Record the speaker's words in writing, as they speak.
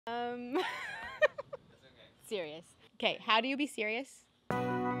Um, serious. Okay, how do you be serious?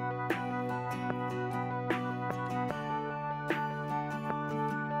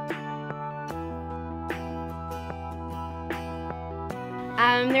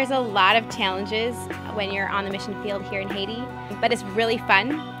 There's a lot of challenges when you're on the mission field here in Haiti, but it's really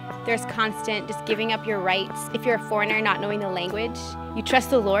fun. There's constant just giving up your rights. If you're a foreigner not knowing the language, you trust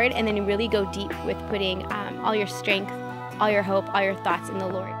the Lord and then you really go deep with putting all your strength, all your hope, all your thoughts in the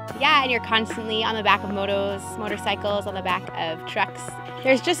Lord. Yeah, and you're constantly on the back of motorcycles, on the back of trucks.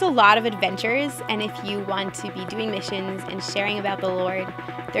 There's just a lot of adventures, and if you want to be doing missions and sharing about the Lord,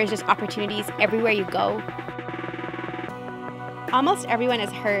 there's just opportunities everywhere you go. Almost everyone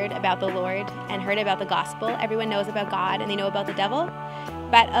has heard about the Lord and heard about the gospel. Everyone knows about God and they know about the devil.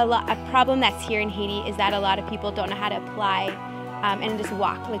 But a problem that's here in Haiti is that a lot of people don't know how to apply and just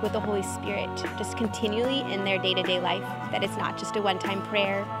walk like with the Holy Spirit, just continually in their day-to-day life. That it's not just a one-time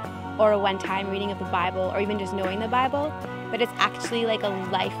prayer or a one-time reading of the Bible or even just knowing the Bible, but it's actually like a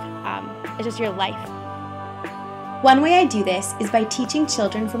life, it's just your life. One way I do this is by teaching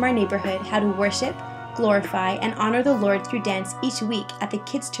children from our neighborhood how to worship, glorify, and honor the Lord through dance each week at the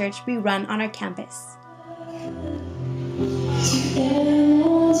kids' church we run on our campus.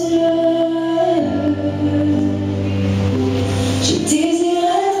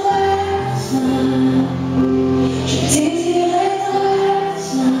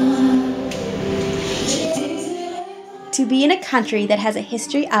 To be in a country that has a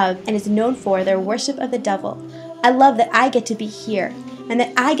history of and is known for their worship of the devil, I love that I get to be here and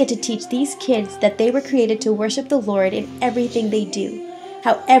that I get to teach these kids that they were created to worship the Lord in everything they do,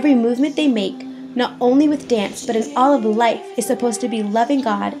 how every movement they make, not only with dance but in all of life, is supposed to be loving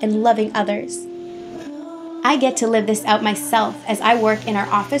God and loving others. I get to live this out myself as I work in our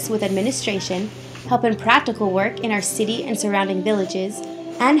office with administration, help in practical work in our city and surrounding villages,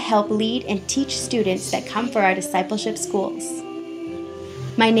 and help lead and teach students that come for our discipleship schools.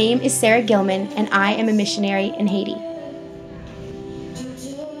 My name is Sarah Gilman, and I am a missionary in Haiti.